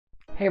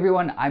Hey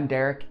everyone, I'm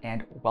Derek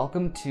and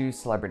welcome to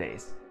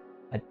Celebridays,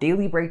 a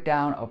daily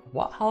breakdown of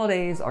what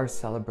holidays are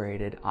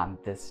celebrated on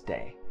this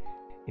day.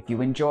 If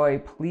you enjoy,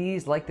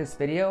 please like this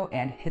video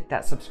and hit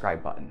that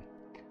subscribe button.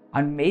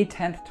 On May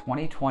 10th,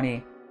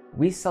 2020,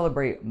 we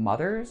celebrate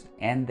mothers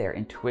and their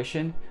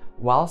intuition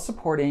while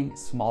supporting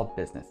small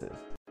businesses.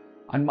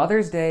 On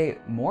Mother's Day,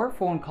 more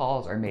phone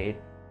calls are made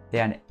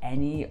than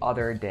any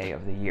other day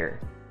of the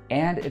year,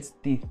 and it's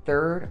the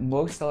third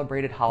most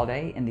celebrated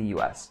holiday in the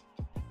US.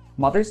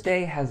 Mother's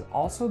Day has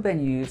also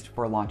been used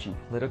for launching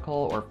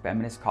political or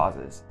feminist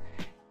causes.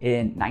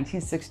 In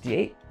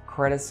 1968,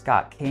 Coretta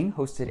Scott King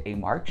hosted a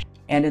march,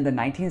 and in the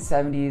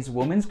 1970s,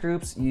 women's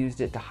groups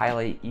used it to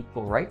highlight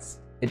equal rights.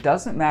 It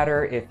doesn't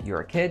matter if you're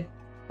a kid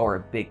or a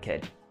big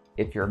kid.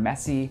 If you're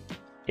messy,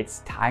 it's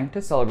time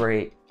to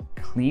celebrate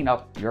Clean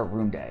Up Your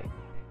Room Day.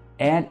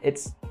 And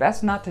it's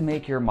best not to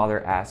make your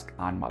mother ask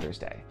on Mother's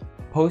Day.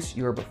 Post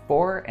your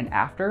before and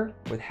after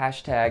with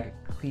hashtag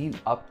Clean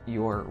Up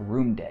Your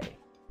Room Day.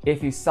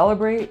 If you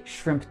celebrate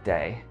Shrimp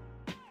Day,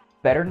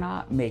 better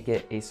not make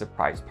it a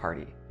surprise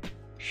party.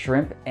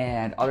 Shrimp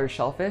and other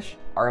shellfish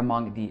are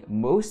among the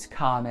most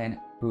common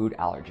food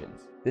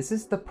allergens. This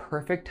is the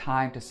perfect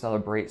time to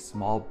celebrate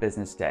Small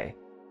Business Day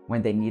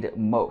when they need it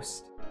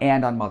most,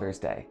 and on Mother's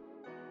Day.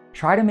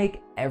 Try to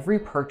make every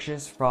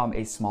purchase from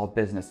a small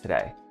business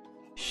today.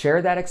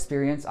 Share that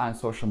experience on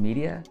social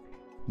media.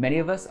 Many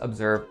of us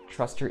observe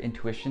Trust Your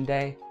Intuition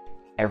Day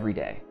every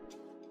day.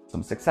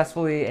 Some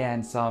successfully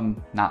and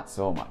some not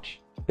so much.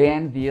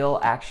 Ban Veal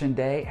Action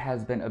Day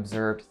has been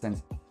observed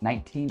since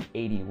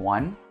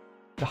 1981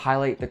 to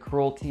highlight the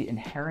cruelty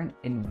inherent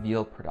in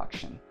veal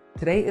production.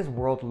 Today is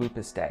World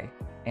Lupus Day,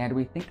 and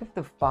we think of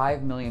the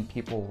 5 million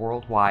people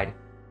worldwide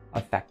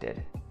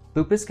affected.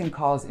 Lupus can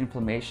cause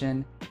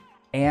inflammation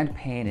and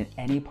pain in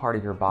any part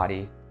of your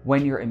body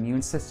when your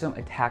immune system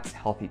attacks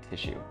healthy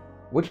tissue.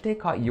 Which day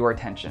caught your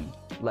attention?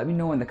 Let me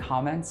know in the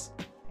comments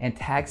and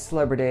tag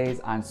Celebridays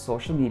on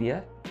social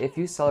media if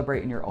you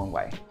celebrate in your own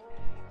way.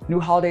 New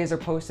holidays are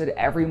posted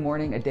every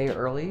morning a day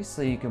early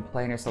so you can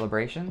plan your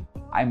celebration.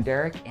 I'm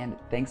Derek and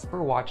thanks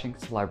for watching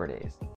Celebridays.